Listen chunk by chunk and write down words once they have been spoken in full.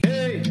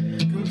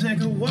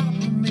take a walk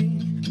with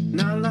me,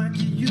 not like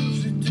you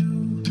used to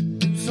do.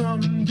 Do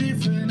something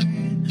different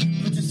and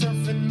put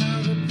yourself in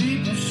other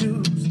people's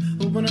shoes.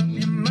 Open up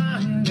your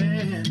mind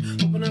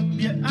and open up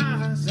your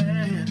eyes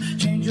and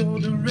change your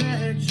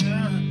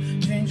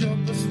direction, change your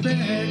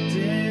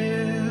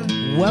perspective.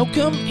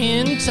 Welcome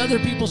into Other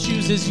People's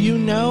Shoes. As you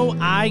know,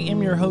 I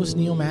am your host,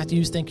 Neil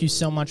Matthews. Thank you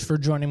so much for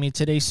joining me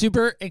today.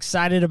 Super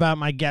excited about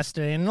my guest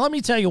today, and let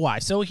me tell you why.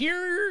 So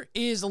here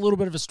is a little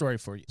bit of a story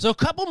for you. So a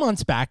couple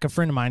months back, a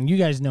friend of mine, you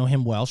guys know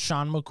him well,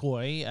 Sean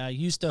McCoy,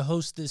 used to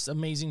host this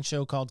amazing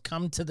show called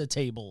Come to the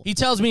Table. He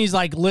tells me, he's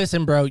like,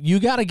 listen, bro, you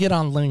got to get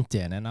on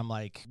LinkedIn. And I'm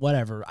like,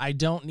 whatever. I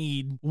don't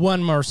need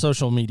one more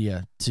social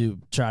media to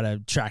try to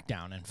track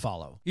down and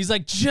follow. He's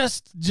like,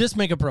 just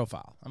make a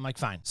profile. I'm like,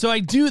 fine. So I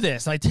do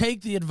this. I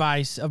take the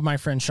advice of my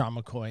friend Sean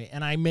McCoy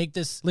and I make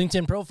this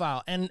LinkedIn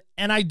profile and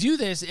I do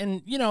this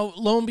and, you know,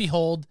 lo and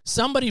behold,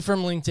 somebody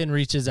from LinkedIn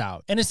reaches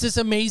out and it's this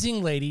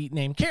amazing lady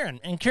named Karen.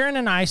 And Karen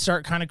and I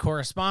start kind of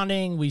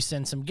corresponding. We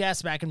send some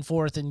guests back and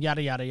forth and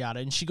yada, yada, yada.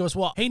 And she goes,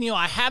 well, hey, Neil,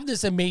 I have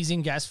this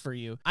amazing guest for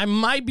you. I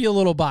might be a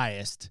little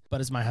biased,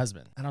 but it's my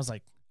husband. And I was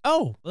like,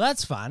 oh, well,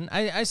 that's fun.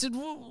 I said,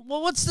 well,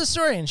 what's the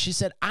story? And she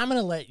said, I'm going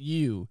to let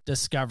you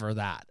discover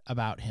that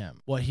about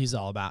him, what he's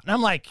all about. And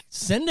I'm like,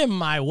 send him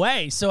my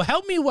way. So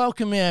help me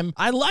welcome him.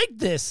 I like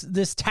this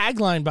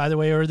tagline, by the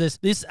way, or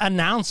this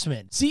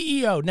announcement.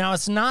 CEO. Now,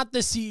 it's not the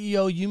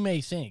CEO you may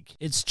think.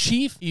 It's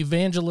Chief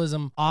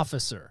Evangelism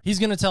Officer. He's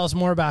going to tell us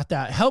more about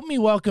that. Help me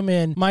welcome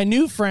in my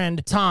new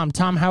friend, Tom.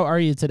 Tom, how are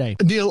you today?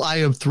 Neil, I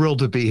am thrilled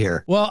to be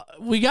here. Well,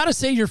 we got to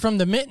say you're from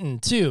the Mitten,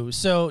 too.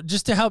 So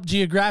just to help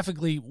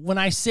geographically, when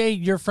I say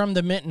you're from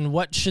the Mitten,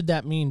 what should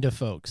that mean to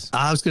folks?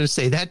 I was going to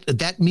say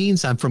that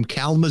means I'm from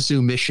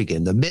Kalamazoo,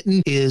 Michigan. The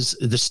Mitten is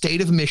the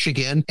state of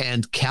Michigan,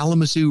 and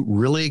Kalamazoo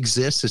really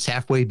exists. It's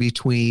halfway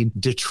between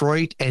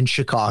Detroit and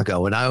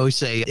Chicago. And I always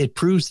say it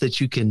proves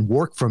that you can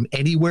work from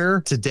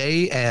anywhere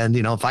today. And,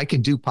 you know, if I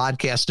can do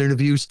podcast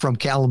interviews from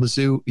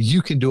Kalamazoo,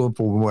 you can do them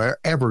from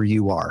wherever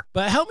you are.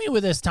 But help me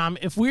with this, Tom.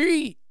 If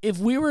we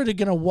were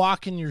going to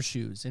walk in your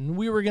shoes and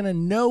we were going to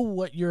know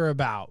what you're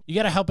about, you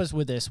got to help us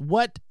with this.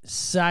 What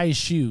size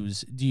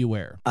shoes do you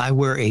wear? I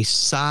wear a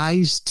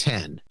size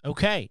 10.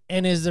 Okay.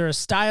 And is there a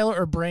style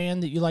or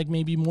brand that you like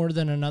maybe more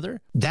than another?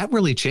 That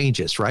really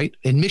changes, right?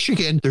 In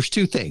Michigan, there's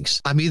two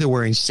things. I'm either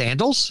wearing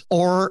sandals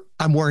or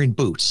I'm wearing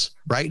boots,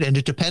 right? And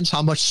it depends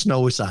how much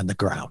snow is on the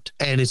ground.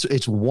 And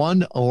it's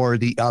one or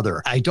the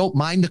other. I don't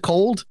mind the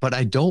cold, but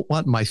I don't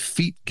want my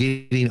feet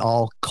getting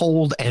all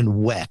cold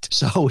and wet.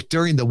 So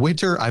during the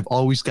winter, I've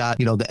always got,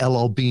 you know, the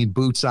LL Bean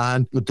boots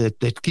on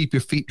that keep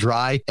your feet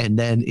dry. And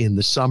then in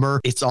the summer,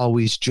 it's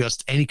always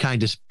just any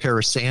kind of pair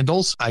of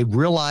sandals. I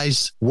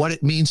realize what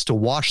it means to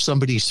wash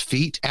somebody's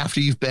feet after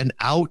you've been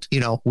out. You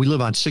know, we live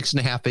on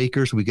 6.5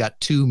 acres. We got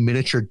 2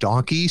 miniature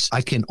donkeys.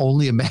 I can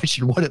only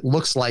imagine what it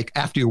looks like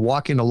after you're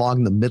walking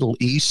along the Middle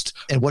East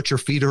and what your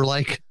feet are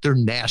like. They're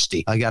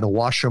nasty. I got to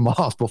wash them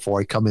off before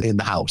I come in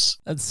the house.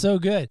 That's so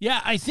good.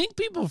 Yeah, I think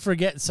people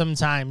forget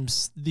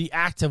sometimes the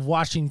act of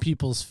washing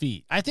people's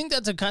feet. I think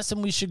that's a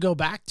custom we should go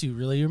back to,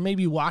 really, or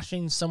maybe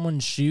washing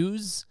someone's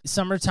shoes.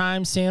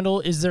 Summertime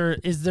sandal. Is there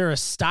a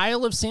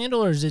style of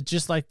sandal, or is it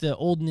just like the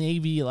Old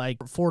Navy, like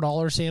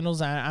 $4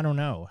 sandals? I don't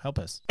know. Help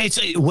us. It's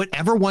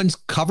whatever one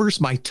covers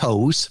my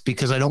toes,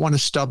 because I don't want to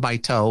stub my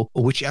toe.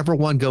 Whichever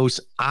one goes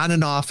on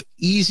and off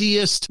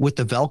easiest with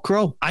the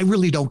Velcro, I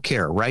really don't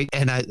care, right?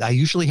 And I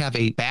usually have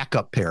a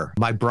backup pair.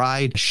 My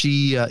bride,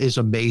 she is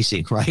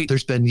amazing, right?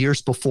 There's been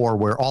years before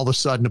where all of a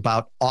sudden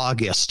about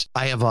August,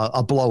 I have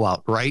a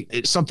blowout, right?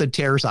 Something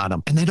tears on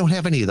them and they don't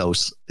have any of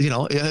those. You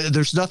know,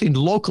 there's nothing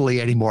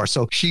locally anymore.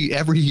 So she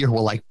every year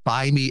will like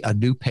buy me a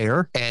new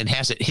pair and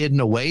has it hidden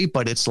away.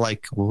 But it's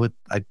like, well,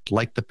 I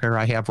like the pair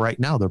I have right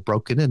now. They're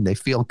broken in. They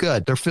feel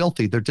good. They're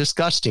filthy. They're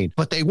disgusting,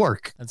 but they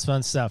work. That's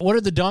fun stuff. What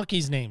are the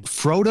donkeys' names?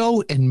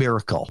 Frodo and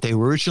Miracle. They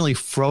were originally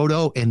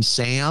Frodo and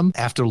Sam.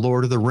 After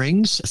Lord of the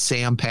Rings,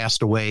 Sam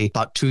passed away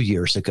about 2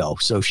 years ago.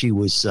 So she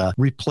was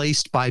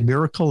replaced by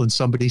Miracle, and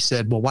somebody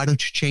said, well, why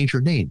don't you change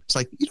her name? It's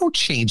like, you don't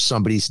change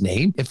somebody's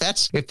name. If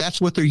that's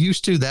what they're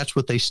used to, that's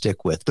what they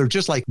stick with. They're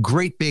just like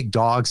great big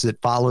dogs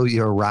that follow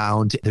you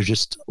around. They're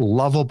just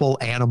lovable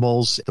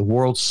animals. The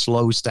world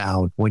slows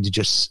down when you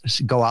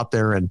just go out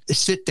there and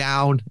sit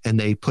down and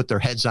they put their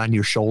heads on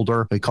your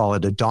shoulder. They call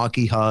it a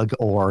donkey hug,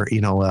 or,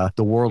 you know,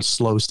 the world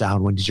slows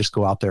down when you just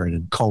go out there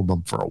and comb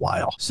them for a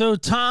while. So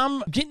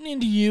Tom, getting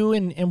into you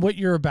and what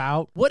you're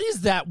about, what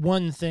is that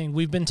one thing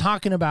we've been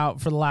talking about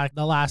for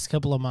the last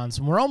couple of months?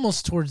 And we're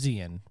almost towards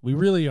the end. We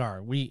really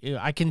are.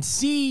 I can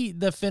see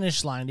the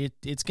finish line.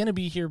 It's going to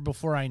be here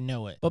before I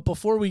know it. But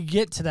before we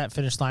get to that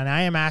finish line,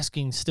 I am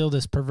asking still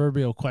this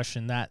proverbial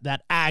question, that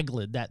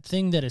aglet, that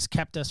thing that has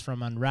kept us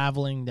from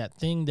unraveling, that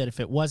thing that if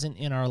it wasn't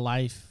in our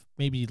life,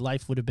 maybe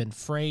life would have been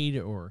frayed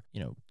or, you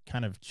know,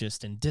 kind of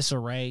just in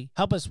disarray.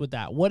 Help us with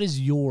that. What is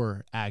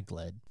your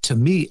aglet? To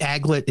me,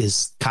 aglet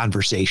is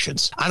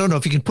conversations. I don't know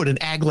if you can put an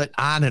aglet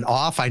on and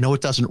off. I know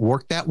it doesn't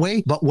work that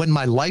way, but when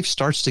my life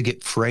starts to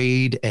get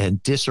frayed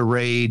and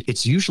disarrayed,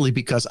 it's usually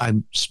because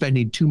I'm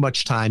spending too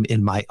much time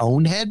in my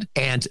own head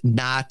and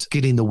not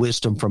getting the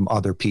wisdom from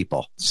other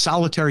people.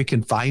 Solitary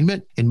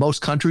confinement in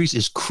most countries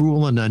is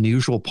cruel and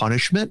unusual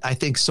punishment. I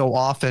think so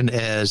often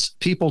as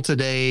people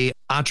today,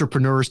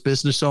 entrepreneurs,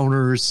 business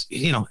owners,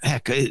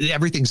 heck,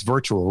 everything's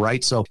virtual,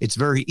 right? So it's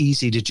very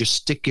easy to just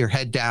stick your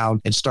head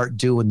down and start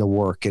doing the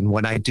work. And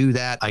when I do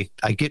that,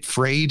 I get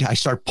frayed. I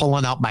start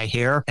pulling out my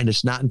hair. And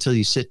it's not until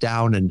you sit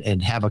down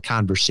and have a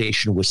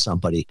conversation with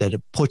somebody that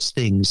it puts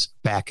things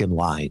back in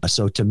line.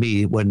 So to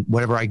me,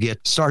 whenever I get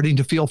starting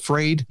to feel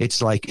frayed,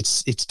 it's like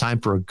it's time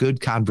for a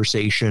good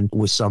conversation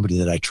with somebody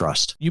that I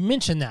trust. You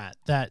mentioned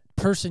that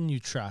person you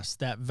trust,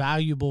 that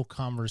valuable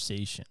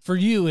conversation. For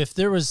you, if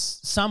there was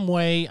some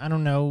way, I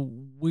don't know,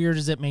 weird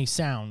as it may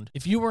sound,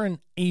 if you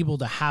weren't able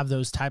to have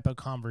those type of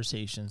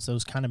conversations,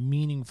 those kind of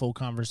meaningful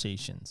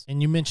conversations,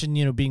 and you mentioned,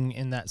 being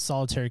in that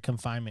solitary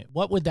confinement,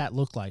 what would that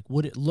look like?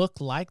 Would it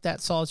look like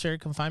that solitary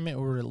confinement,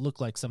 or would it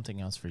look like something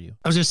else for you?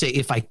 I was going to say,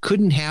 if I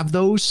couldn't have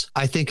those,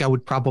 I think I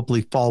would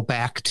probably fall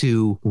back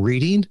to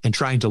reading and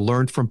trying to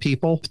learn from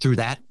people through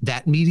that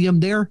medium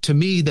there. To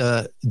me,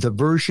 the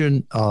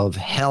version of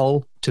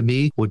hell to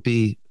me would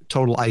be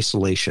total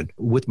isolation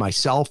with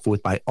myself,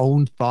 with my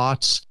own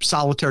thoughts,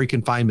 solitary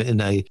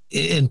confinement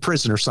in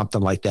prison or something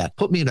like that.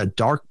 Put me in a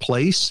dark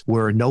place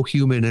where no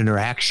human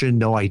interaction,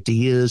 no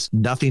ideas,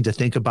 nothing to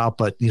think about,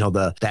 but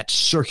that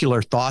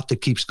circular thought that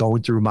keeps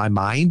going through my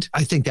mind.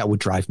 I think that would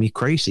drive me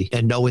crazy,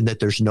 and knowing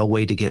that there's no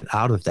way to get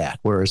out of that.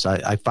 Whereas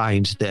I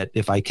find that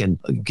if I can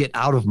get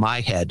out of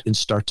my head and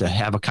start to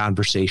have a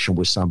conversation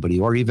with somebody,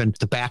 or even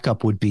the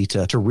backup would be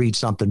to read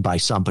something by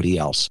somebody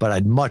else, but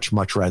I'd much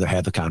rather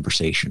have the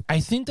conversation. I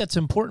think that's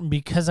important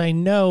because I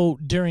know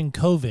during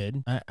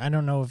COVID, I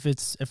don't know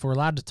if we're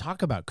allowed to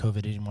talk about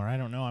COVID anymore. I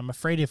don't know. I'm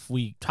afraid if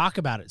we talk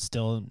about it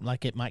still,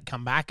 like it might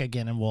come back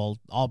again and we'll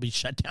all be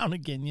shut down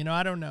again.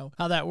 I don't know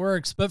how that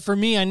works. But for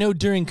me, I know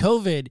during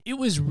COVID, it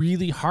was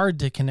really hard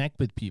to connect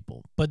with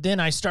people. But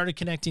then I started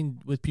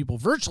connecting with people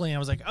virtually, and I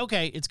was like,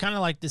 okay, it's kind of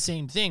like the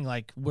same thing.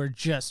 Like, we're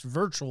just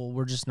virtual.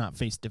 We're just not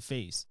face to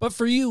face. But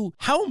for you,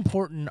 how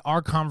important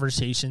are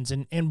conversations,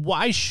 and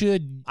why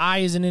should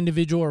I as an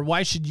individual, or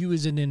why should you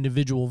as an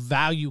individual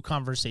value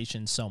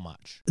conversation so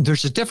much?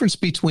 There's a difference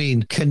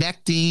between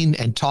connecting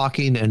and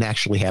talking and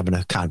actually having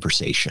a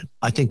conversation.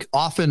 I think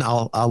often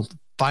I'll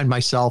find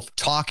myself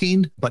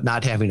talking, but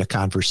not having a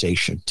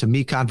conversation. To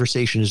me,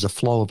 conversation is a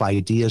flow of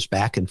ideas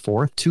back and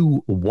forth.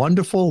 Two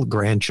wonderful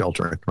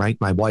grandchildren, right?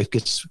 My wife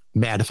gets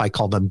mad if I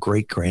call them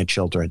great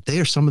grandchildren. They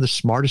are some of the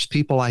smartest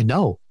people I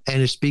know.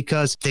 And it's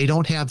because they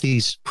don't have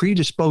these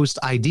predisposed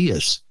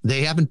ideas.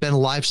 They haven't been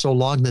alive so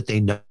long that they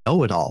know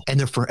it all. And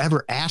they're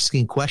forever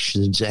asking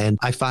questions. And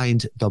I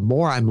find the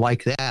more I'm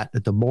like that,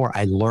 the more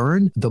I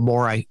learn, the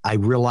more I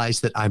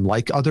realize that I'm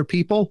like other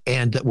people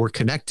and that we're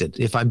connected.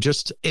 If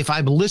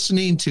I'm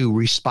listening to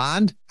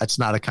respond, that's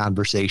not a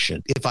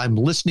conversation. If I'm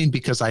listening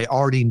because I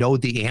already know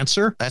the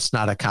answer, that's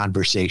not a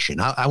conversation.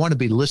 I want to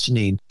be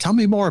listening. Tell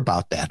me more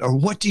about that. Or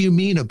what do you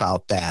mean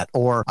about that?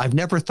 Or I've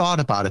never thought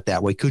about it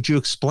that way. Could you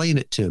explain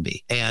it to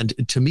me? And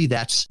to me,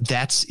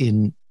 that's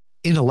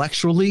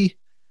intellectually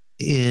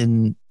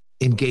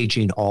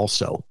engaging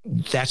also.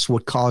 That's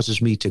what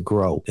causes me to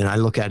grow. And I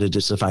look at it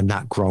as if I'm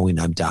not growing,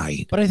 I'm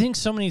dying. But I think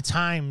so many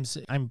times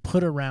I'm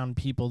put around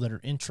people that are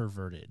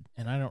introverted,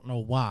 and I don't know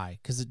why,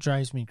 because it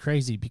drives me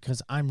crazy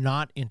because I'm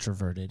not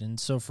introverted. And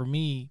so for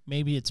me,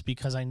 maybe it's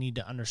because I need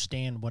to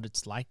understand what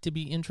it's like to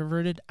be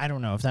introverted. I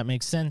don't know if that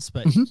makes sense,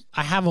 but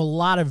I have a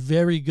lot of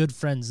very good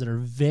friends that are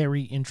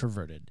very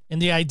introverted. And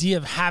the idea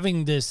of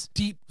having this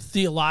deep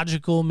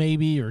theological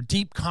maybe or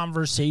deep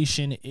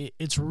conversation,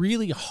 it's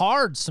really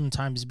hard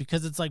sometimes because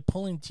it's like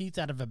pulling teeth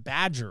out of a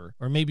badger,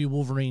 or maybe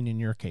Wolverine in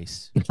your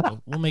case.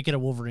 So we'll make it a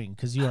Wolverine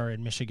because you are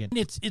in Michigan.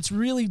 It's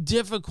really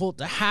difficult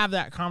to have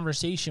that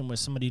conversation with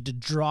somebody, to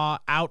draw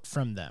out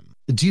from them.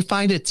 Do you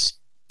find it's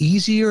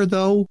easier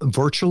though,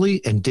 virtually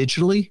and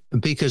digitally,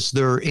 because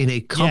they're in a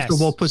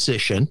comfortable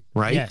position,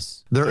 right?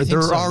 Yes.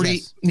 They're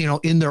already,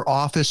 in their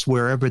office,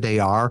 wherever they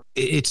are.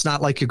 It's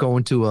not like you're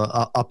going to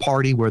a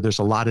party where there's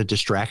a lot of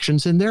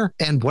distractions in there.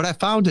 And what I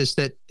found is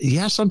that,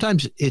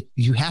 sometimes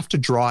you have to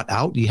draw it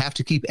out. You have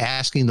to keep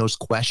asking those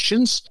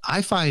questions.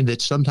 I find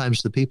that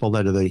sometimes the people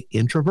that are the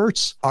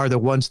introverts are the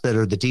ones that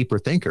are the deeper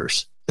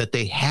thinkers, that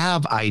they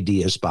have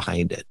ideas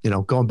behind it.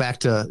 Going back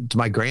to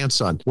my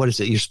grandson, what is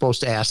it? You're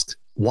supposed to ask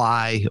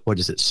why,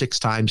 6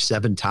 times,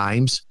 7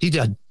 times. He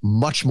did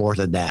much more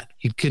than that.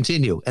 He'd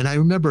continue. And I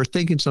remember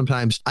thinking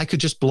sometimes I could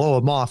just blow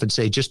him off and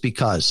say, just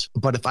because.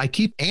 But if I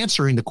keep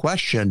answering the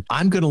question,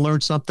 I'm going to learn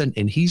something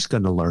and he's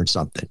going to learn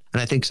something.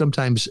 And I think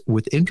sometimes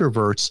with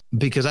introverts,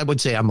 because I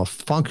would say I'm a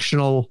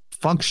functional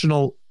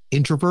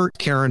introvert.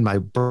 Karen, my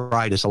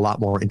bride, is a lot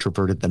more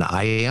introverted than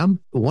I am.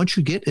 But once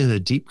you get in a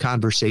deep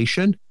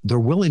conversation, they're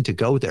willing to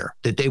go there,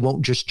 that they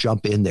won't just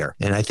jump in there.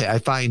 And I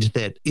find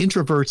that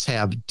introverts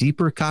have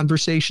deeper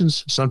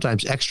conversations.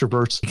 Sometimes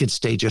extroverts can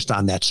stay just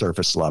on that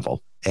surface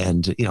level.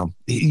 And,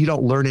 you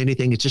don't learn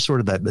anything. It's just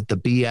sort of the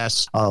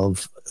BS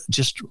of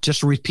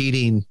just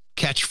repeating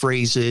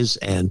catchphrases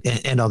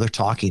and other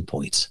talking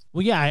points.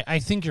 Well, yeah, I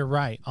think you're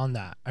right on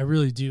that. I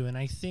really do. And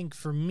I think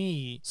for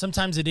me,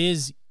 sometimes it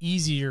is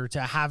easier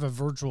to have a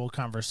virtual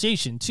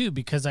conversation too,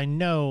 because I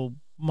know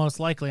most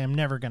likely I'm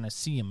never going to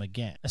see him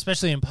again,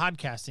 especially in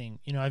podcasting.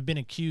 I've been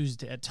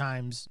accused at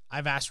times,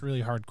 I've asked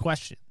really hard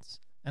questions.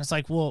 And it's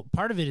like, well,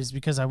 part of it is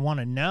because I want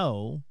to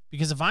know,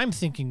 because if I'm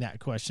thinking that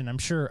question, I'm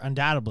sure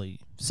undoubtedly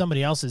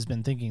somebody else has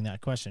been thinking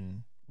that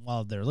question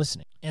while they're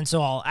listening. And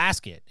so I'll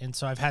ask it. And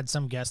so I've had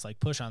some guests like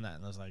push on that.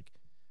 And I was like,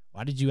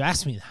 why did you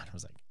ask me that? I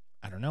was like,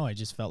 I don't know. I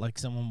just felt like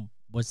someone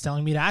was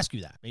telling me to ask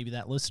you that. Maybe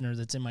that listener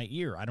that's in my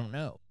ear. I don't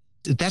know.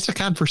 That's a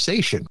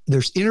conversation.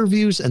 There's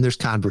interviews and there's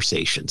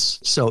conversations.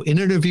 So an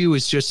interview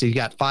is just, you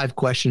got 5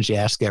 questions you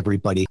ask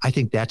everybody. I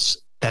think that's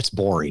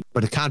boring.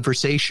 But a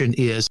conversation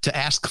is to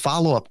ask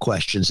follow-up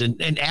questions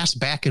and ask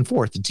back and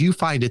forth. Do you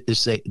find it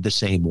the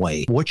same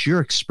way? What's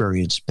your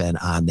experience been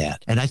on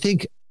that? And I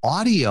think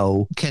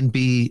audio can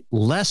be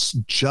less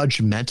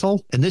judgmental.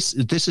 And this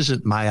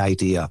isn't my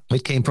idea.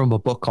 It came from a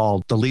book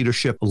called The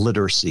Leadership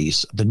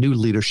Literacies, the New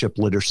Leadership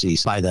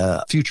Literacies by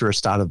the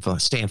futurist out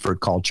of Stanford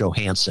called Joe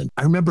Hansen.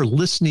 I remember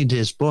listening to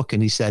his book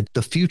and he said,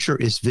 the future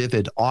is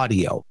vivid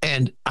audio.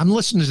 And I'm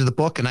listening to the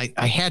book and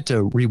I had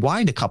to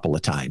rewind a couple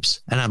of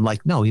times. And I'm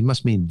like, no, he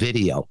must mean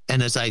video.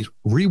 And as I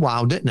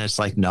rewound it, and it's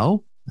like,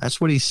 no,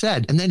 that's what he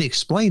said. And then he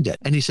explained it.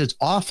 And he says,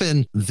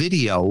 often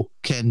video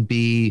can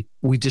be,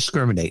 we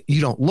discriminate. You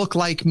don't look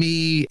like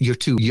me. You're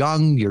too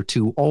young. You're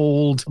too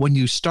old. When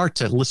you start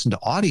to listen to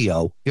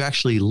audio, you're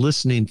actually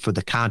listening for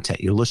the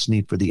content. You're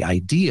listening for the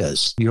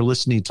ideas. You're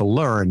listening to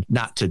learn,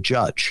 not to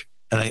judge.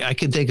 And I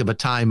can think of a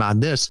time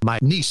on this. My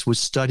niece was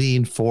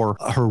studying for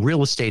her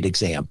real estate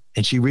exam.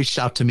 And she reached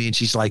out to me and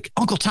she's like,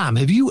 Uncle Tom,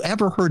 have you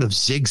ever heard of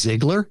Zig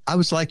Ziglar? I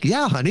was like,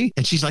 yeah, honey.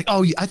 And she's like,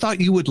 oh, I thought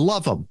you would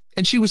love him.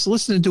 And she was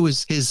listening to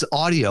his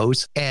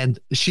audios and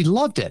she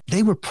loved it.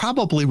 They were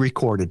probably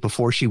recorded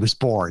before she was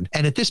born.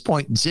 And at this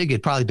point, Zig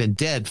had probably been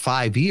dead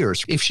 5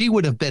 years. If she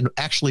would have been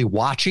actually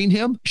watching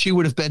him, she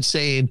would have been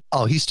saying,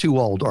 oh, he's too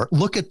old, or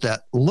look at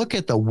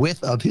the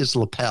width of his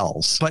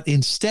lapels. But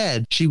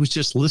instead, she was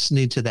just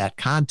listening to that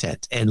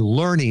content and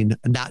learning,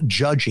 not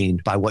judging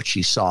by what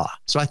she saw.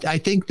 So I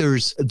think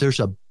there's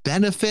a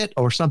benefit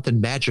or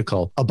something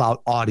magical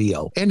about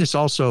audio. And it's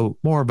also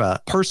more of a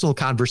personal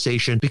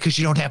conversation because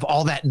you don't have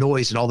all that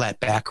noise and all that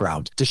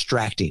background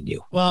distracting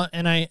you. Well,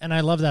 and I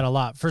love that a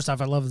lot. First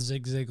off, I love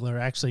Zig Ziglar.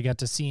 I actually got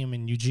to see him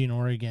in Eugene,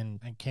 Oregon.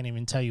 I can't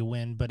even tell you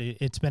when, but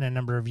it's been a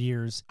number of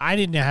years. I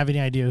didn't have any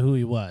idea who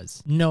he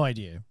was. No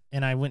idea.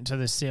 And I went to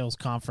the sales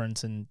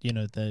conference and,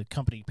 the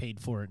company paid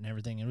for it and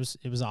everything.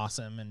 It was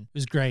awesome and it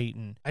was great.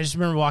 And I just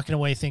remember walking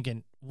away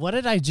thinking, what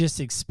did I just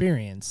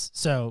experience?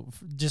 So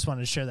just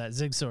wanted to share that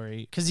Zig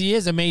story because he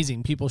is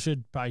amazing. People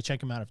should probably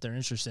check him out if they're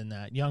interested in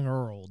that, young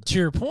or old. To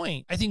your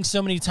point, I think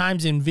so many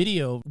times in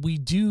video, we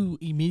do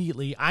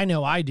immediately, I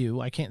know I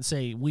do, I can't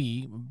say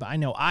we, but I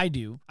know I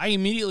do. I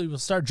immediately will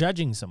start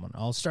judging someone.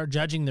 I'll start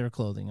judging their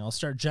clothing. I'll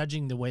start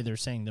judging the way they're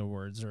saying their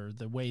words or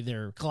the way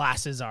their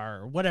glasses are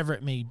or whatever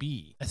it may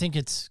be. I think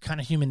it's kind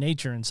of human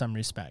nature in some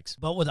respects.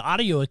 But with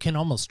audio, it can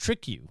almost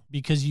trick you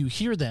because you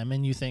hear them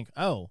and you think,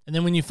 oh, and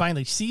then when you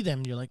finally see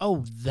them, you're like,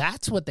 oh,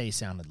 that's what they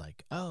sounded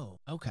like. Oh,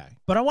 okay.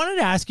 But I wanted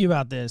to ask you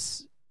about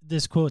this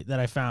quote that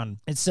I found.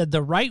 It said,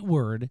 the right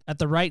word at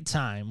the right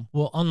time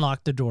will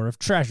unlock the door of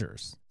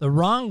treasures. The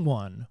wrong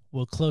one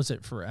will close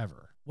it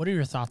forever. What are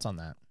your thoughts on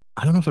that?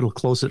 I don't know if it'll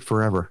close it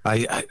forever.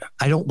 I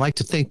don't like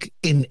to think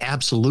in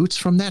absolutes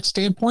from that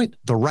standpoint.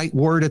 The right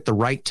word at the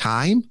right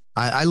time.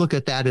 I look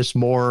at that as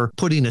more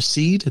putting a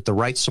seed at the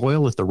right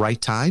soil at the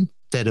right time,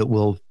 that it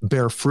will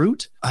bear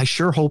fruit. I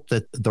sure hope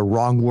that the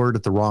wrong word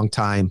at the wrong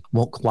time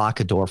won't lock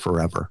a door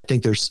forever. I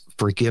think there's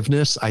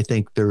forgiveness. I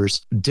think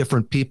there's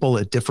different people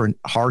at different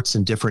hearts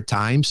and different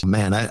times.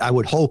 Man, I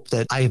would hope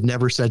that I have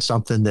never said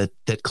something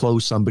that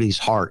closed somebody's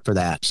heart for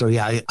that. So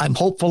yeah, I'm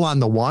hopeful on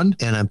the one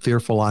and I'm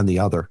fearful on the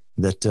other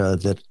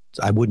that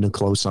I wouldn't have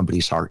closed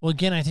somebody's heart. Well,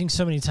 again, I think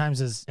so many times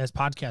as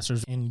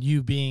podcasters and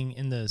you being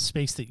in the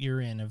space that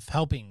you're in of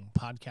helping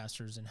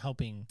podcasters and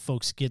helping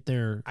folks get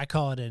their, I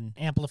call it an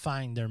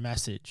amplifying their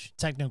message,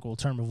 technical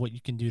term of what you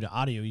can do to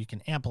audio. You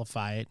can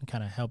amplify it and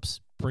kind of helps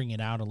bring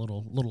it out a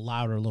little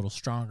louder, a little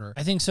stronger.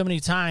 I think so many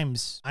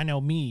times, I know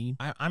me,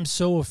 I'm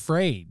so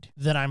afraid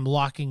that I'm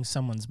locking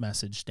someone's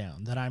message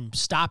down, that I'm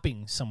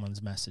stopping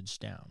someone's message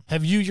down.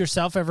 Have you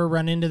yourself ever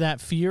run into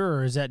that fear,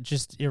 or is that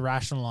just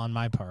irrational on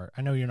my part?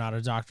 I know you're not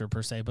a doctor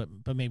per se, but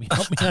maybe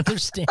help me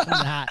understand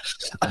that.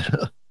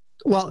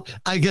 Well,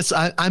 I guess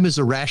I'm as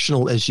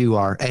irrational as you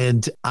are.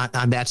 And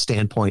on that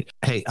standpoint,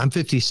 hey, I'm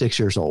 56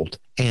 years old.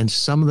 And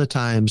some of the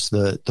times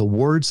the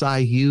words I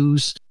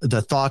use,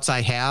 the thoughts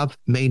I have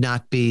may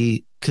not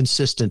be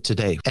consistent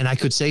today. And I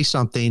could say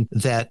something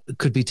that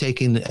could be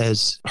taken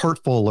as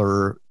hurtful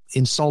or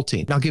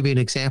insulting. I'll give you an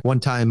example. One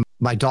time,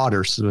 my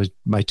daughters,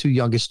 my two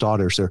youngest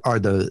daughters are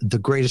the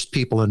greatest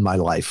people in my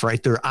life,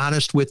 right? They're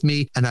honest with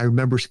me. And I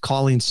remember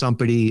calling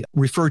somebody,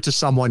 referred to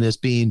someone as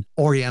being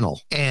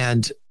Oriental.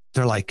 And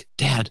they're like,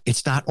 Dad,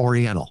 it's not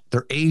Oriental.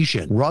 They're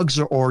Asian. Rugs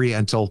are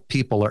Oriental.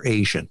 People are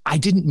Asian. I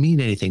didn't mean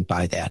anything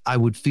by that. I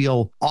would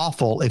feel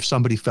awful if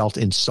somebody felt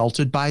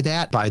insulted by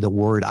that, by the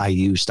word I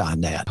used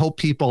on that. Hope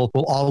people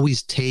will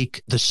always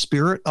take the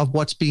spirit of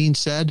what's being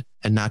said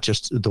and not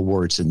just the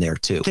words in there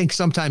too. I think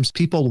sometimes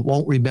people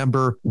won't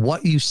remember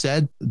what you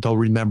said. They'll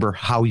remember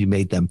how you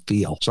made them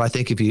feel. So I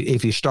think if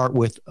you start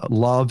with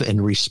love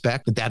and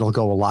respect, that'll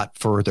go a lot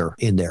further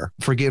in there.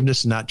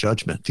 Forgiveness, not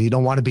judgment. If you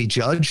don't want to be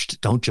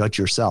judged, don't judge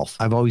yourself.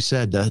 I've always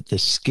said the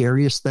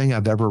scariest thing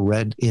I've ever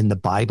read in the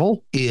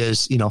Bible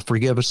is,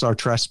 forgive us our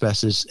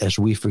trespasses as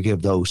we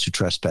forgive those who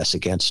trespass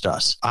against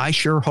us. I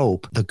sure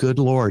hope the good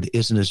Lord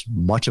isn't as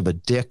much of a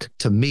dick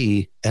to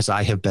me as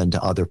I have been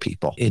to other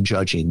people in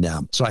judging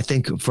them. So I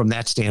think from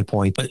that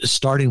standpoint,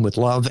 starting with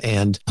love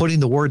and putting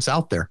the words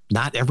out there,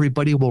 not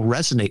everybody will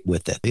resonate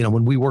with it.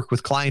 When we work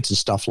with clients and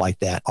stuff like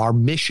that, our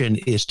mission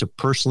is to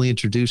personally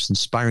introduce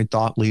inspiring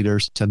thought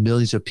leaders to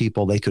millions of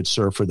people they could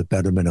serve for the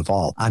betterment of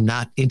all. I'm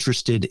not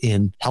interested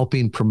in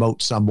helping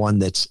promote someone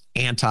that's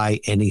anti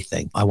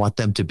anything. I want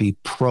them to be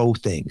pro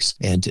things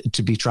and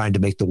to be trying to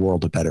make the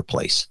world a better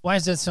place. Why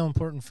is that so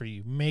important for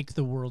you? Make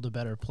the world a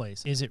better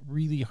place. Is it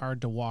really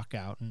hard to walk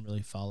out and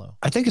really follow?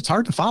 I think it's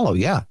hard to follow.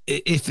 Yeah.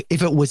 If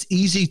it was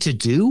easy to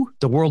do,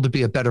 the world would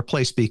be a better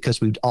place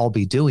because we'd all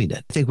be doing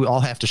it. I think we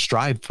all have to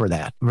strive for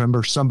that. I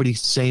remember somebody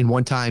saying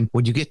one time,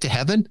 when you get to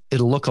heaven,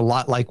 it'll look a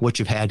lot like what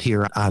you've had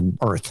here on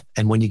earth.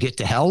 And when you get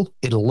to hell,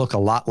 it'll look a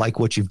lot like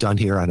what you've done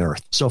here on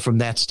earth. So from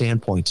that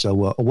standpoint,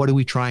 what are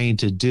we trying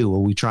to do? Are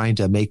we trying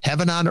to make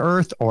heaven on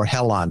earth or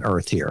hell on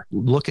earth here?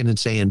 Looking and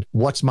saying,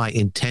 what's my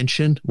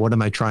intention? What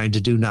am I trying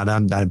to do? Not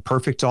I'm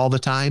perfect all the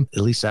time.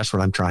 At least that's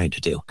what I'm trying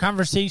to do.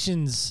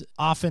 Conversations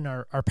often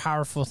are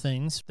powerful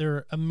things.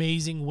 They're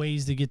amazing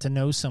ways to get to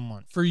know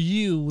someone. For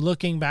you,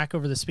 looking back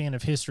over the span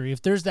of history,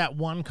 if there's that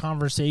one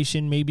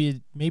conversation,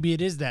 maybe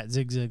it is that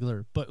Zig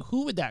Ziglar, but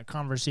who would that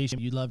conversation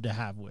you'd love to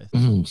have with?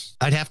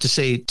 I'd have to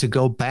say to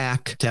go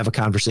back to have a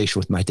conversation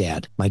with my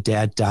dad. My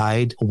dad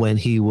died when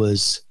he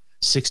was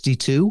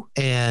 62.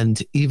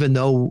 And even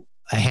though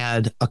I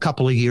had a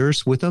couple of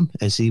years with him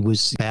as he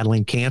was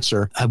battling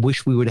cancer, I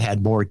wish we would have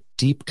had more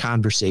deep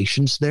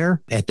conversations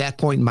there. At that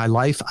point in my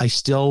life, I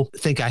still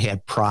think I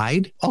had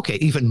pride. Okay,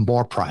 even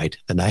more pride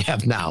than I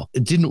have now. I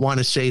didn't want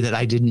to say that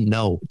I didn't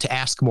know, to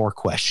ask more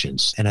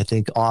questions. And I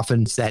think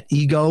often it's that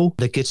ego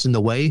that gets in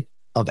the way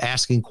of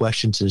asking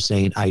questions and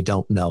saying, I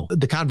don't know.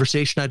 The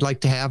conversation I'd like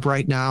to have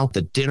right now,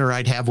 the dinner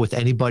I'd have with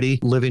anybody,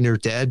 living or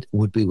dead,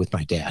 would be with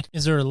my dad.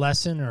 Is there a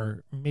lesson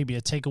or maybe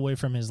a takeaway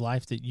from his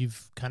life that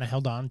you've kind of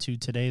held on to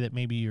today that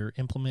maybe you're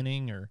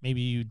implementing or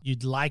maybe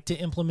you'd like to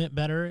implement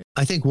better?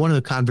 I think one of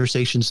the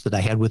conversations that I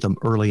had with him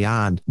early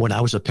on when I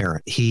was a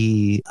parent,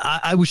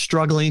 I was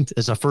struggling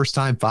as a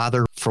first-time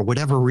father. For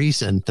whatever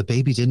reason, the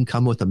baby didn't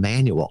come with a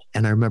manual.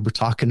 And I remember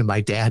talking to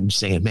my dad and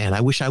saying, man,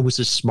 I wish I was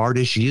as smart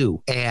as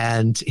you.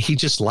 And he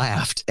just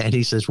laughed. And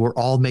he says, we're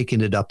all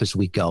making it up as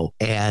we go.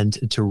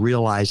 And to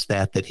realize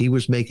that he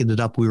was making it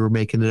up, we were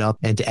making it up,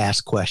 and to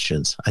ask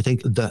questions. I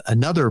think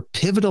another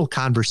pivotal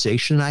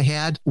conversation I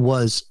had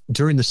was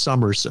during the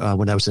summers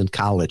when I was in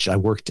college. I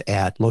worked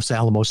at Los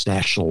Alamos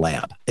National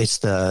Lab.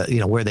 It's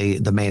where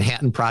the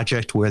Manhattan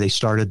Project, where they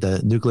started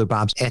the nuclear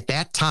bombs. At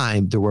that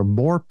time, there were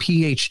more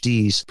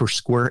PhDs per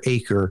square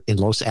acre in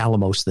Los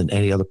Alamos than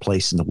any other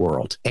place in the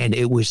world. And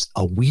it was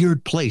a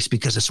weird place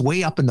because it's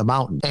way up in the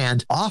mountain.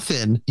 And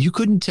often you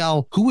couldn't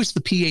tell who was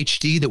the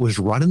PhD that was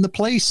running the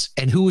place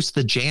and who was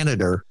the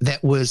janitor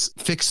that was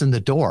fixing the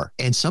door.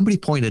 And somebody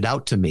pointed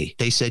out to me,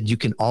 they said, you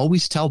can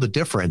always tell the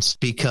difference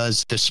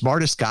because the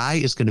smartest guy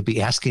is going to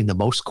be asking the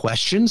most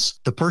questions.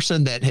 The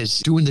person that is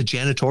doing the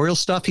janitorial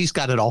stuff, he's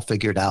got it all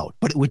figured out.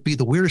 But it would be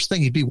the weirdest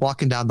thing. You'd be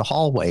walking down the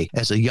hallway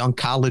as a young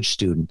college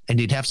student and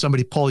you'd have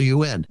somebody pull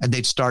you in and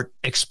they'd start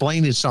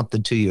explaining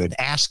something to you and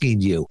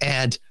asking you.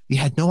 And you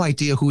had no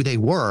idea who they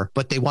were,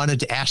 but they wanted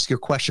to ask your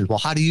questions. Well,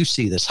 how do you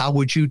see this? How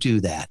would you do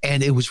that?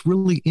 And it was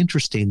really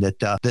interesting that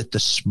the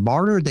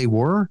smarter they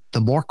were,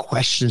 the more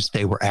questions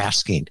they were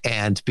asking.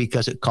 And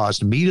because it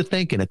caused me to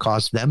think and it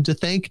caused them to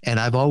think. And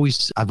I've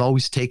always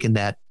taken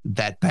that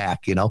back.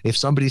 If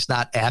somebody's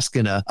not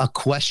asking a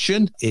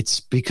question,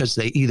 it's because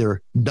they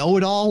either know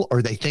it all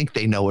or they think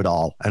they know it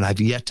all. And I've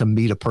yet to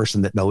meet a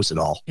person that knows it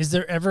all. Is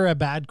there ever a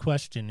bad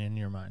question in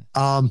your mind?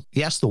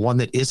 Yes, the one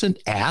that isn't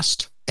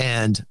asked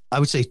And I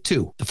would say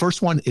two. The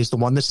first one is the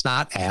one that's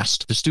not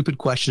asked. The stupid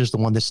question is the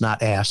one that's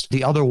not asked.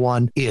 The other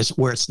one is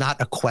where it's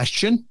not a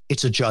question,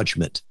 it's a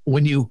judgment.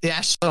 When you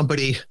ask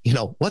somebody,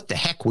 what the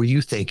heck were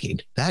you thinking?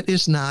 That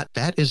is not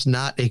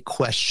a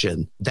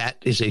question. That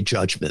is a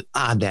judgment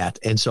on that.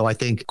 And so I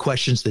think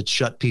questions that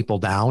shut people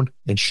down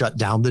and shut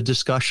down the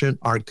discussion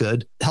aren't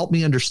good. Help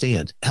me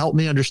understand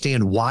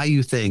why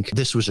you think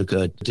this was a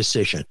good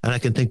decision. And I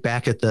can think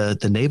back at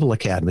the Naval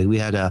Academy. We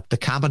had the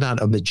Commandant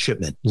of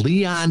Midshipmen,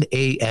 Leon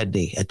A.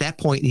 Edney. At that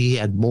point, he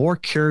had more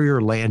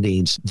carrier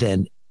landings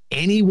than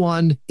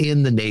anyone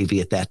in the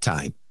Navy at that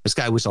time. This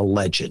guy was a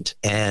legend.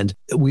 And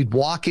we'd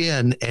walk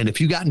in, and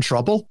if you got in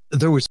trouble,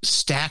 there was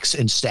stacks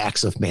and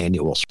stacks of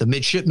manuals. The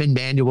midshipman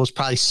manual is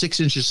probably 6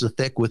 inches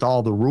thick with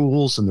all the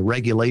rules and the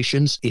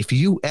regulations. If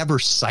you ever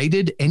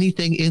cited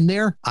anything in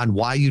there on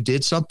why you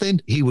did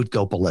something, he would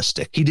go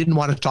ballistic. He didn't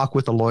want to talk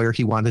with a lawyer.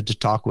 He wanted to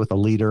talk with a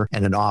leader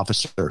and an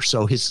officer.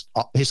 So his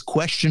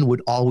question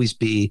would always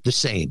be the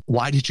same.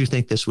 Why did you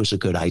think this was a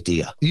good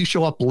idea? You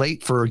show up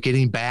late for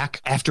getting back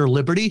after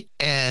Liberty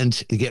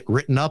and you get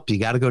written up. You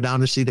got to go down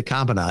to see the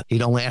commandant.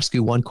 He'd only ask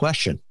you one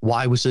question.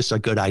 Why was this a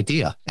good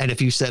idea? And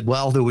if you said,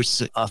 well, there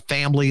was a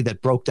family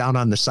that broke down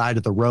on the side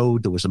of the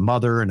road. There was a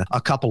mother and a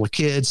couple of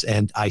kids,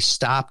 and I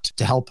stopped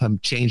to help him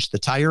change the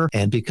tire.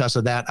 And because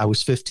of that, I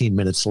was 15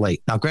 minutes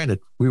late. Now, granted,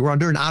 we were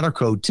under an honor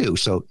code too,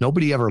 so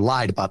nobody ever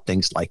lied about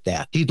things like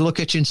that. He'd look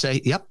at you and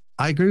say, yep,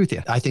 I agree with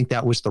you. I think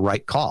that was the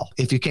right call.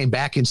 If you came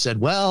back and said,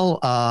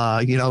 well,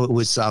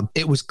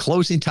 it was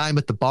closing time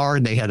at the bar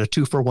and they had a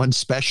 2-for-1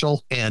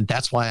 special and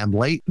that's why I'm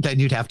late, then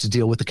you'd have to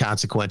deal with the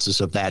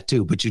consequences of that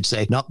too. But you'd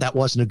say, no, that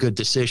wasn't a good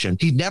decision.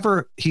 He'd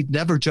never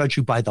judge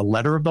you by the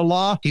letter of the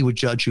law. He would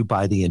judge you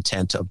by the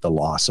intent of the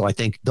law. So I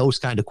think those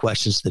kind of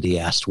questions that he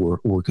asked were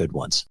good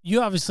ones.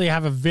 You obviously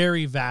have a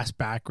very vast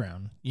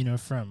background,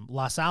 from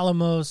Los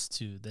Alamos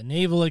to the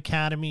Naval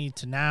Academy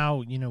to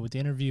now, with the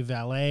Interview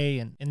Valet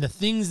and the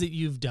things that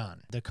you've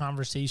done, the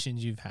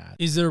conversations you've had.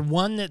 Is there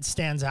one that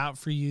stands out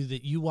for you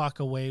that you walk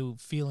away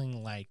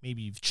feeling like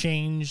maybe you've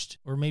changed,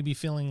 or maybe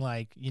feeling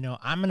like,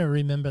 I'm going to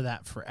remember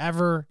that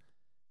forever?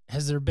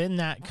 Has there been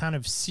that kind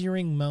of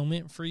searing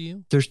moment for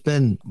you? There's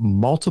been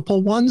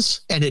multiple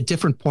ones, and at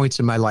different points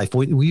in my life.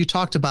 When you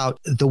talked about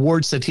the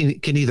words that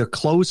can either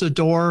close a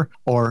door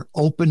or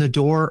open a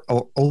door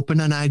or open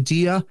an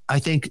idea, I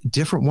think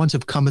different ones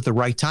have come at the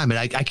right time. And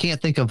I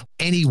can't think of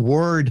any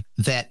word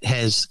that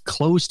has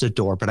closed a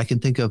door, but I can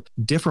think of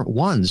different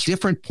ones,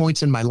 different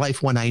points in my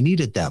life when I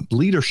needed them.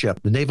 Leadership.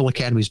 The Naval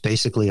Academy is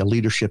basically a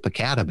leadership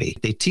academy.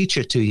 They teach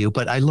it to you,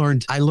 but I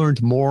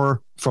learned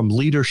more from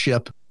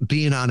leadership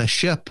being on a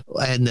ship,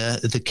 and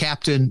the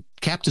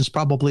captain's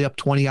probably up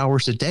 20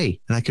 hours a day.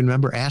 And I can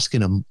remember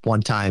asking him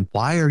one time,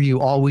 why are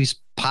you always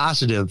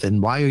positive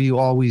and why are you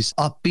always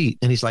upbeat?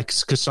 And he's like,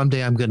 because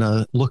someday I'm going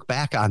to look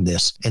back on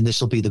this and this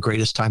will be the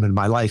greatest time in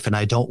my life. And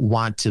I don't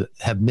want to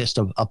have missed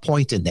a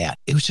point in that.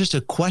 It was just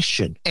a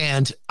question.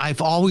 And I've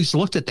always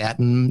looked at that.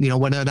 And,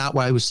 when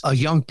I was a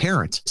young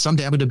parent,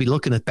 someday I'm going to be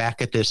looking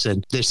back at this,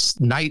 and this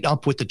night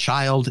up with the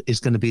child is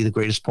going to be the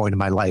greatest point in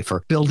my life,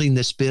 or building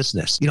this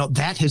business.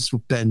 That has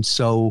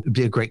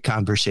be a great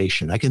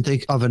conversation. I can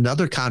think of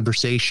another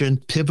conversation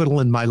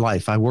pivotal in my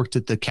life. I worked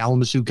at the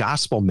Kalamazoo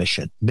Gospel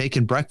Mission,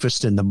 making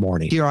breakfast in the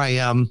morning. Here I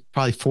am,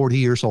 probably 40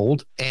 years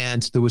old,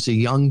 and there was a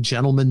young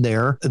gentleman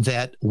there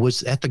that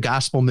was at the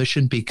Gospel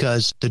Mission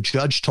because the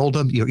judge told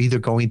him, you're either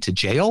going to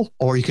jail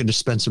or you're going to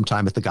spend some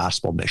time at the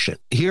Gospel Mission.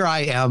 Here I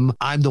am.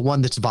 I'm the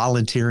one that's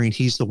volunteering.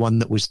 He's the one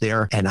that was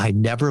there. And I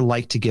never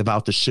liked to give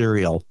out the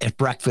cereal at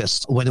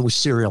breakfast when it was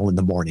cereal in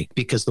the morning,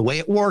 because the way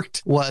it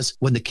worked was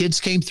when the kids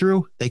came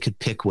through, they could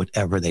pick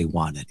whatever they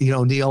wanted.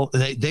 Neil,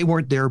 they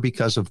weren't there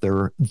because of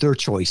their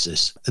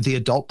choices. The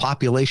adult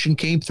population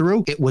came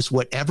through. It was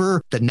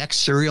whatever the next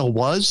cereal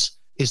was,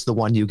 is the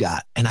one you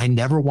got. And I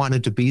never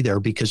wanted to be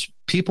there because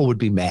people would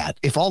be mad.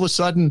 If all of a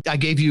sudden I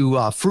gave you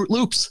Fruit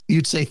Loops,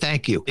 you'd say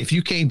thank you. If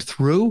you came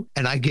through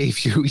and I gave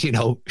you,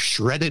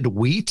 shredded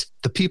wheat,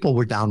 the people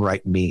were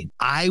downright mean.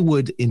 I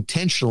would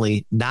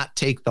intentionally not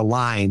take the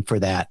line for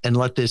that and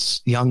let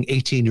this young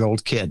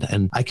 18-year-old kid.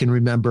 And I can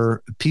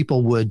remember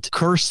people would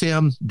curse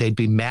him. They'd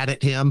be mad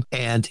at him.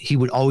 And he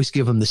would always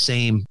give them the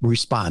same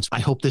response.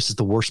 I hope this is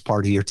the worst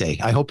part of your day.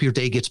 I hope your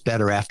day gets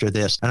better after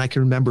this. And I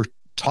can remember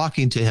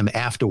talking to him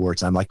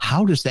afterwards. I'm like,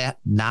 how does that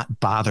not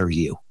bother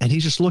you? And he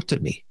just looked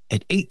at me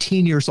at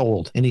 18 years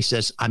old and he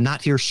says, I'm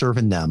not here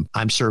serving them.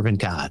 I'm serving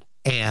God.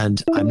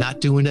 And I'm not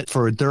doing it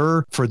for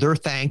their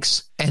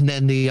thanks. And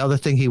then the other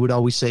thing he would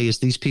always say is,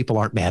 these people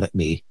aren't mad at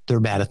me. They're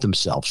mad at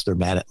themselves. They're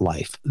mad at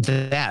life.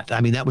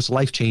 That was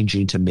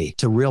life-changing to me,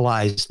 to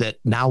realize that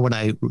now when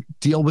I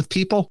deal with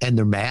people and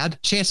they're mad,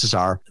 chances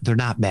are they're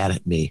not mad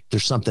at me.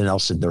 There's something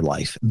else in their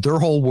life. Their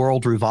whole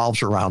world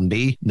revolves around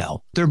me.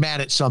 No, they're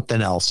mad at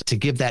something else. To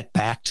give that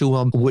back to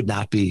them would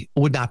not be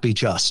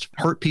just.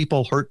 Hurt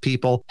people.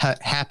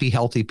 Happy,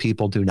 healthy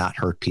people do not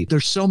hurt people.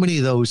 There's so many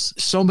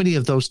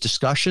of those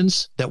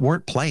discussions that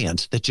weren't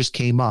planned, that just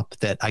came up,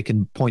 that I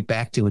can point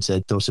back back to and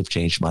said, those have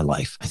changed my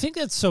life. I think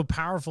that's so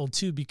powerful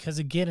too, because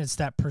again, it's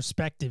that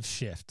perspective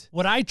shift.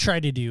 What I try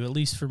to do, at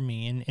least for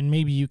me, and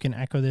maybe you can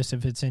echo this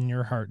if it's in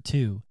your heart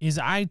too, is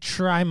I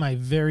try my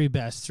very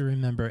best to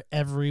remember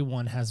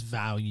everyone has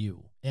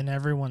value. And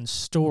everyone's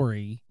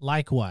story,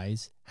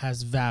 likewise,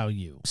 has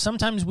value.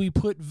 Sometimes we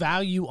put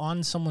value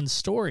on someone's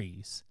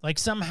stories. Like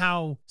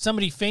somehow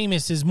somebody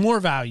famous is more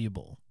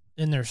valuable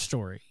in their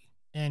story.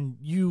 And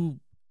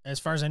you,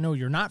 as far as I know,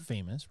 you're not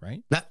famous,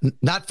 right?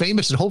 Not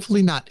famous and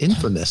hopefully not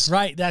infamous.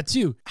 Right, that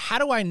too. How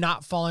do I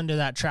not fall into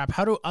that trap?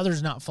 How do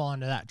others not fall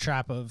into that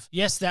trap of,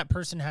 yes, that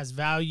person has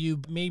value,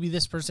 but maybe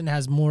this person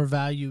has more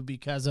value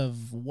because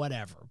of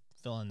whatever?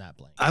 Fill in that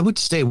blank. I would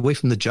stay away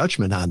from the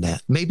judgment on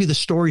that. Maybe the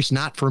story's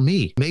not for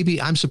me.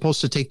 Maybe I'm supposed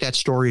to take that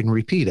story and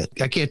repeat it.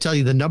 I can't tell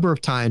you the number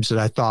of times that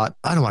I thought,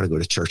 I don't want to go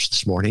to church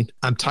this morning.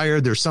 I'm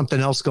tired. There's something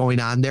else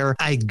going on there.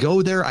 I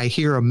go there, I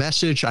hear a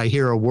message, I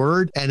hear a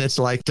word, and it's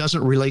like,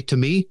 doesn't relate to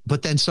me.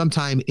 But then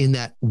sometime in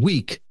that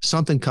week,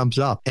 something comes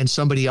up and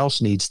somebody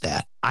else needs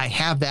that. I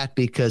have that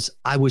because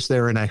I was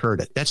there and I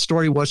heard it. That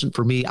story wasn't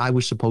for me. I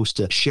was supposed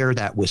to share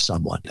that with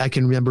someone. I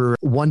can remember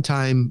one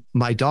time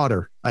my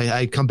daughter,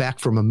 I'd come back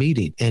from a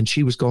meeting and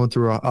she was going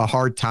through a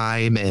hard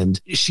time and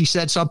she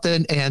said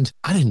something and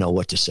I didn't know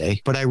what to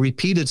say, but I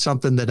repeated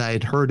something that I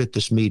had heard at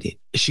this meeting.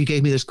 She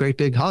gave me this great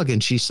big hug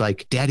and she's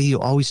like, Daddy, you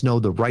always know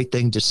the right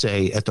thing to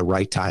say at the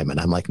right time. And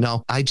I'm like,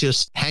 no, I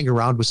just hang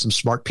around with some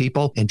smart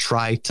people and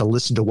try to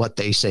listen to what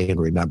they say and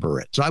remember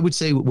it. So I would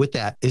say with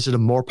that, is it a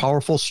more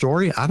powerful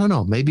story? I don't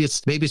know. Maybe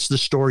it's the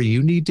story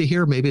you need to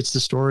hear. Maybe it's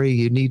the story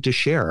you need to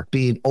share.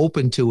 Being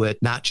open to it,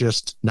 not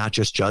just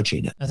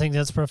judging it. I think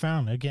that's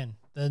profound. Again,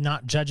 the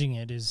not judging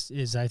it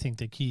is I think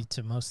the key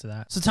to most of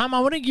that. So Tom, I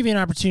want to give you an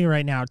opportunity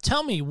right now.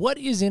 Tell me, what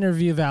is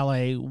Interview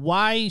Valet?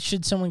 Why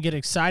should someone get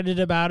excited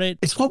about it?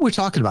 It's what we're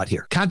talking about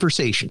here.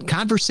 Conversation.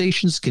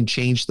 Conversations can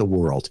change the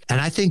world. And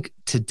I think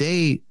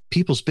today,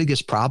 people's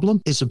biggest problem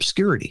is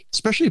obscurity.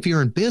 Especially if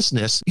you're in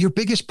business, your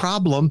biggest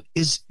problem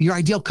is your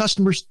ideal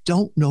customers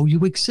don't know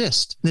you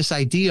exist. This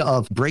idea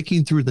of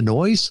breaking through the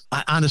noise,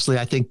 honestly,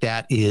 I think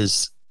that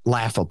is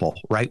laughable,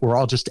 right? We're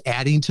all just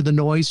adding to the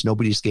noise.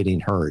 Nobody's getting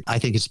heard. I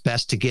think it's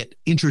best to get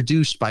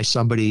introduced by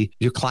somebody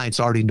your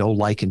clients already know,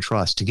 like, and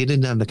trust, to get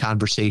into the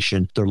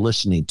conversation they're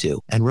listening to.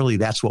 And really,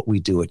 that's what we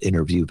do at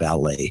Interview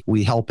Valet.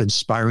 We help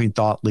inspiring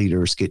thought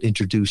leaders get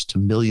introduced to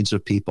millions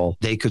of people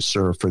they could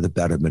serve for the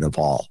betterment of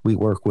all. We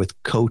work with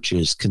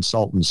coaches,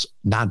 consultants,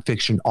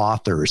 nonfiction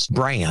authors,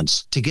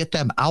 brands to get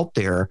them out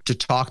there to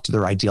talk to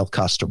their ideal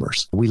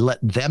customers. We let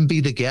them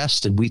be the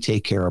guest and we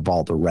take care of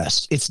all the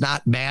rest. It's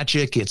not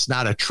magic. It's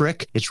not a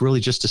trick. It's really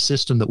just a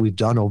system that we've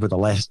done over the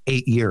last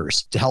 8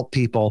 years to help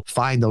people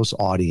find those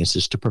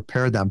audiences, to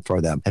prepare them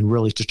for them, and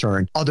really to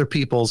turn other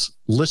people's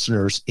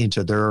listeners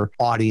into their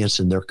audience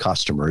and their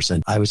customers.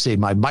 And I would say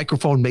my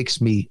microphone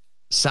makes me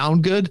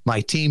sound good.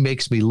 My team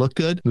makes me look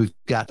good. We've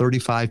got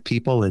 35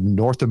 people in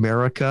North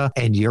America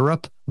and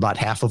Europe. About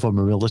half of them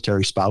are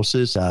military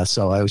spouses.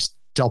 So I always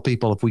tell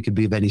people, if we could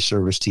be of any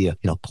service to you,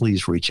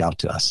 please reach out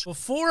to us.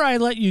 Before I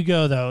let you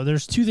go, though,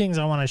 there's two things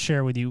I want to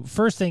share with you.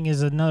 First thing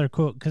is another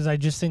quote, because I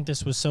just think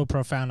this was so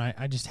profound.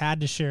 I just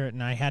had to share it,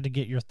 and I had to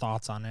get your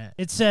thoughts on it.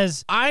 It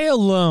says, I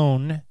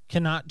alone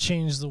cannot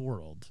change the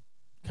world.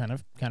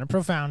 Kind of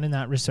profound in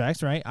that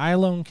respect, right? I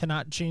alone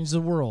cannot change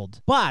the world,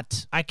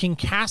 but I can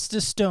cast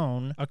a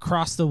stone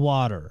across the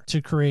water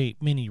to create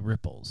many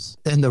ripples.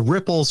 And the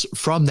ripples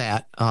from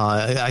that,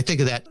 I think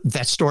of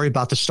that story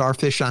about the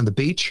starfish on the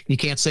beach. You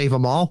can't save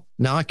them all.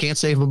 No, I can't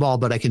save them all,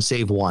 but I can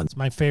save one. It's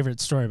my favorite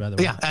story, by the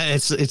way. Yeah,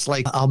 it's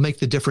like I'll make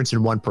the difference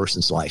in one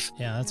person's life.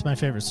 Yeah, that's my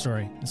favorite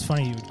story. It's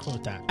funny you would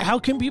quote that. How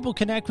can people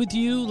connect with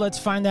you? Let's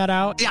find that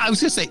out. Yeah, I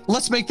was going to say,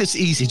 let's make this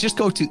easy. Just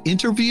go to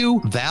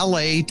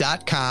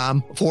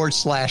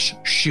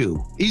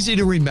interviewvalet.com/shoe. Easy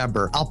to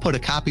remember. I'll put a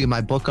copy of my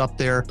book up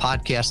there,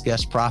 Podcast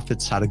Guest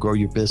Profits, How to Grow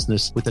Your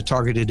Business with a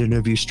Targeted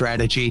Interview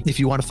Strategy.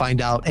 If you want to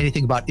find out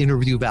anything about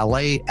Interview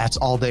Valet, that's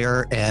all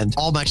there, and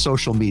all my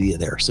social media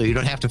there. So you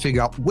don't have to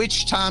figure out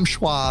which Tom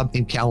Schwab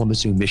in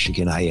Kalamazoo,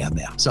 Michigan I am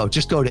at. So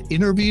just go to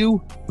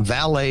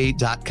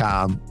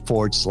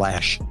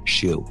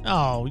interviewvalet.com/shoe.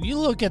 Oh, you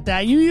look at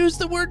that. You use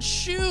the word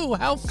shoe.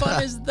 How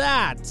fun is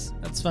that?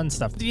 That's fun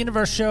stuff. The end of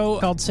our show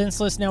called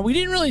Senseless. Now, we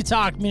didn't really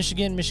talk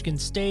Michigan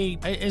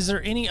State. Is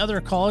there any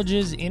other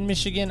colleges in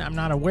Michigan I'm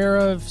not aware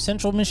of?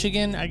 Central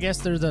Michigan, I guess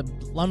they're the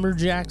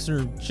Lumberjacks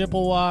or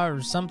Chippewa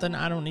or something.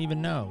 I don't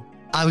even know.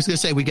 I was going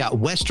to say, we got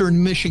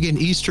Western Michigan,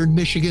 Eastern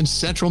Michigan,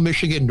 Central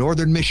Michigan,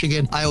 Northern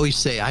Michigan. I always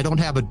say, I don't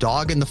have a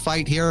dog in the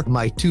fight here.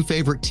 My two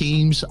favorite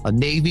teams,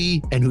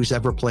 Navy and who's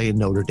ever playing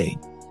Notre Dame.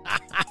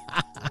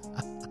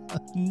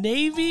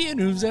 Navy and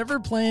who's ever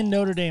playing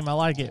Notre Dame. I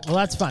like it. Well,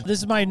 that's fun. This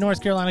is my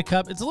North Carolina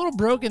Cup. It's a little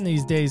broken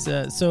these days.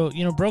 So,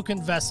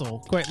 broken vessel,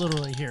 quite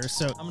literally here.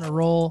 So I'm going to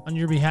roll on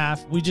your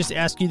behalf. We just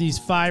ask you these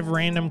 5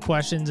 random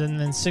questions, and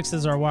then 6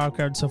 is our wild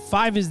card. So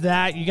 5 is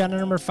that. You got a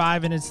number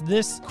 5, and it's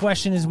this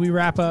question as we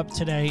wrap up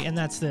today, and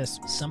that's this.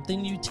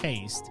 Something you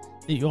taste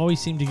that you always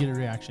seem to get a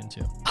reaction to.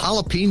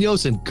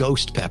 Jalapenos and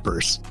ghost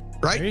peppers,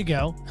 right? There you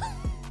go.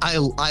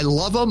 I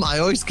love them. I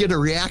always get a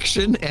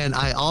reaction, and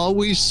I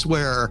always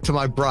swear to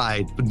my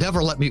bride,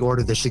 never let me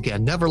order this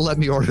again. Never let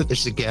me order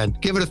this again.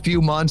 Give it a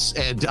few months,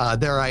 and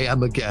there I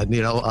am again.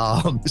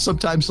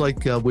 Sometimes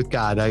like with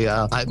God,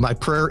 my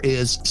prayer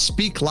is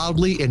speak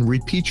loudly and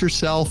repeat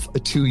yourself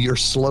to your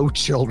slow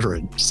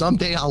children.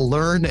 Someday I'll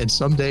learn, and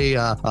someday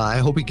I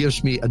hope he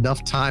gives me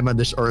enough time on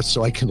this earth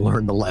so I can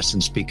learn the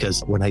lessons,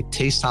 because when I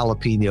taste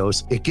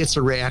jalapenos, it gets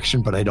a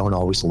reaction, but I don't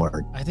always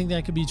learn. I think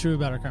that could be true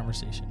about our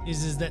conversation,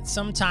 is that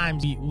sometimes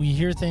we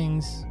hear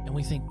things and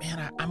we think,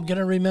 man, I'm going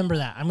to remember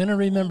that. I'm going to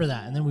remember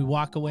that. And then we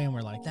walk away and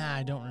we're like, nah,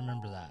 I don't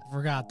remember that. I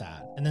forgot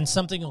that. And then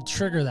something will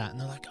trigger that. And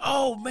they're like,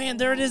 oh man,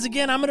 there it is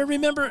again. I'm going to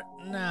remember it.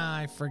 Nah,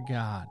 I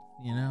forgot.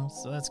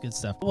 So that's good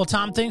stuff. Well,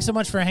 Tom, thanks so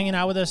much for hanging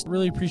out with us.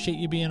 Really appreciate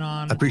you being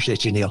on. I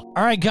appreciate you, Neil.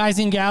 All right, guys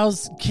and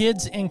gals,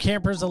 kids and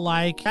campers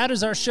alike, that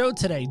is our show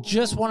today.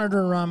 Just wanted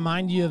to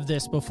remind you of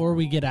this before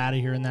we get out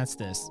of here, and that's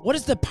this. What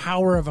is the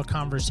power of a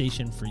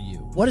conversation for you?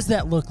 What does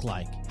that look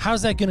like?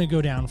 How's that going to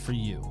go down for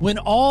you? When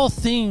all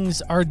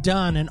things are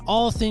done and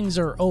all things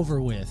are over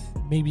with,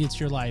 maybe it's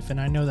your life,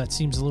 and I know that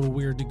seems a little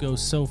weird to go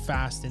so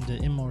fast into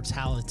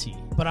immortality,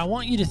 but I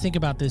want you to think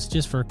about this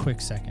just for a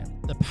quick second.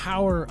 The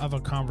power of a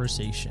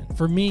conversation.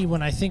 For me,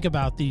 when I think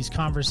about these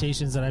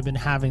conversations that I've been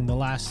having the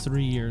last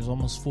 3 years,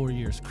 almost 4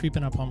 years,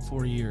 creeping up on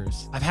 4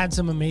 years, I've had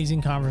some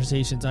amazing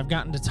conversations. I've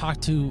gotten to talk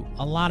to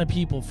a lot of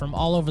people from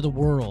all over the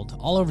world,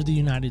 all over the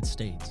United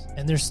States,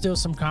 and there's still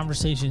some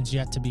conversations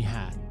yet to be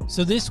had.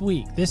 So this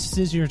week, this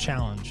is your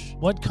challenge.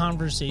 What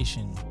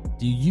conversation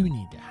do you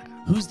need to have?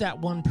 Who's that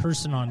one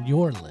person on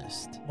your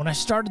list? When I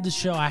started the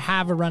show, I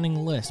have a running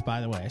list,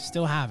 by the way. I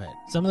still have it.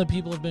 Some of the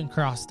people have been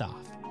crossed off.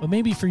 But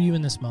maybe for you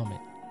in this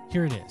moment,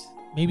 here it is.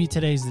 Maybe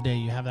today's the day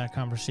you have that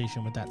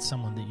conversation with that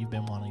someone that you've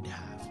been wanting to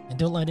have. And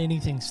don't let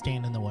anything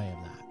stand in the way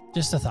of that.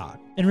 Just a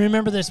thought. And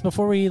remember this,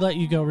 before we let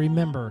you go,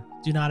 remember,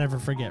 do not ever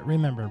forget.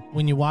 Remember,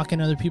 when you walk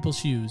in other people's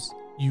shoes,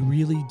 you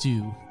really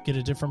do get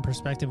a different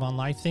perspective on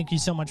life. Thank you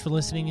so much for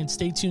listening, and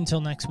stay tuned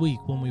till next week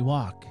when we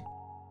walk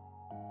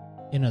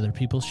in other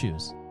people's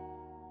shoes.